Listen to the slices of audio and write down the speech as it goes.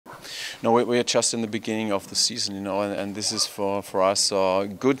No, we are just in the beginning of the season, you know, and this is for us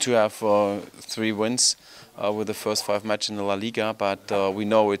good to have 3 wins with the first 5 matches in the La Liga. But we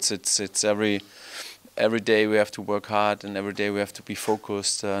know it's every day we have to work hard, and every day we have to be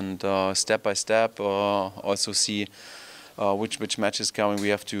focused, and step by step also see which match is coming. We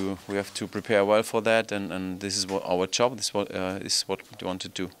have to prepare well for that, and this is what our job. This is what we want to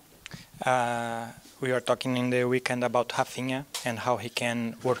do. We were talking in the weekend about Rafinha and how he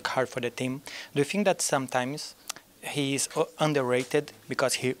can work hard for the team. Do you think that sometimes he is underrated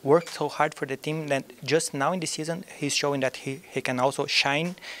because he worked so hard for the team that just now in the season he's showing that he can also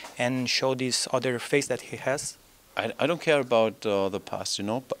shine and show this other face that he has? I don't care about the past, you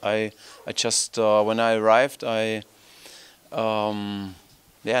know. I just when I arrived, and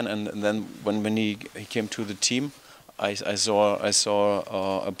then when he came to the team, I saw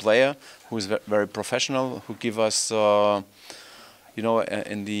a player who is very professional, who give us you know,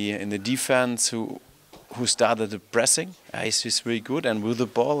 in the defense, who started the pressing. He's really good, and with the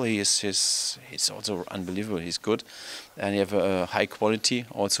ball he's also unbelievable. He's good, and he have a high quality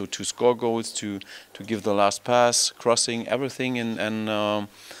also to score goals, to give the last pass, crossing, everything, and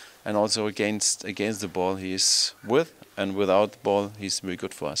also against the ball he is with, and without the ball he's really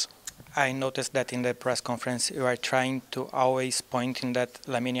good for us. I noticed that in the press conference you are trying to always point in that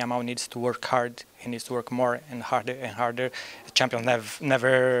Lamine Yamal needs to work hard. He needs to work more and harder and harder. Champions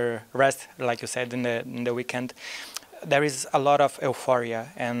never rest, like you said in the weekend. There is a lot of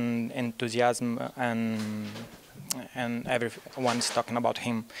euphoria and enthusiasm, and everyone's talking about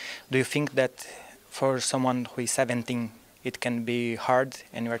him. Do you think that for someone who is 17 it can be hard,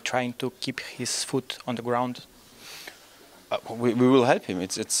 and you are trying to keep his foot on the ground? We will help him.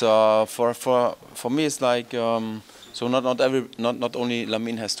 It's for me it's like so not only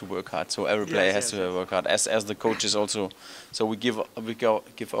Lamine has to work hard. So every player has to work hard. As the coaches also. So we give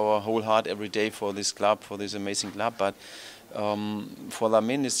our whole heart every day for this club, for this amazing club. But for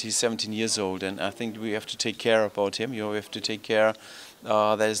Lamine, he's 17 years old, and I think we have to take care about him. You know, we have to take care.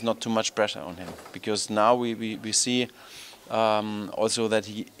 There is not too much pressure on him, because now we see also that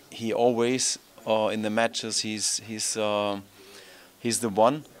he always. In the matches, he's the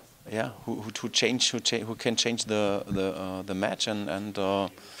one, who can change the match, and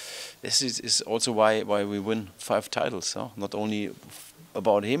this is also why we win 5 titles. Not only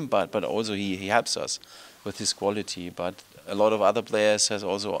about him, but also he helps us with his quality. But a lot of other players has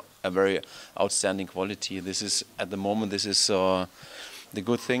also a very outstanding quality. This is at the moment. This is the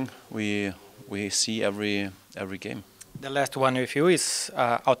good thing we see every game. The last one with you is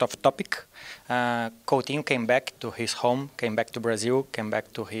out of topic. Coutinho came back to his home, came back to Brazil, came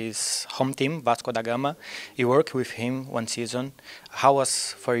back to his home team, Vasco da Gama. You worked with him 1 season. How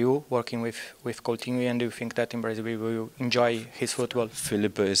was for you working with Coutinho, and do you think that in Brazil we will enjoy his football?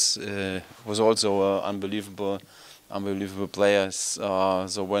 Philippe was also an unbelievable player.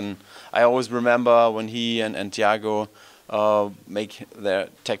 So when I always remember when he and Thiago make their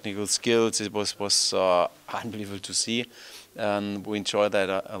technical skills, it was unbelievable to see, and we enjoyed that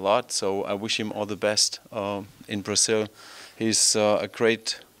a lot. So I wish him all the best in Brazil. He's a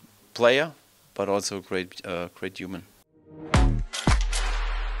great player, but also a great human.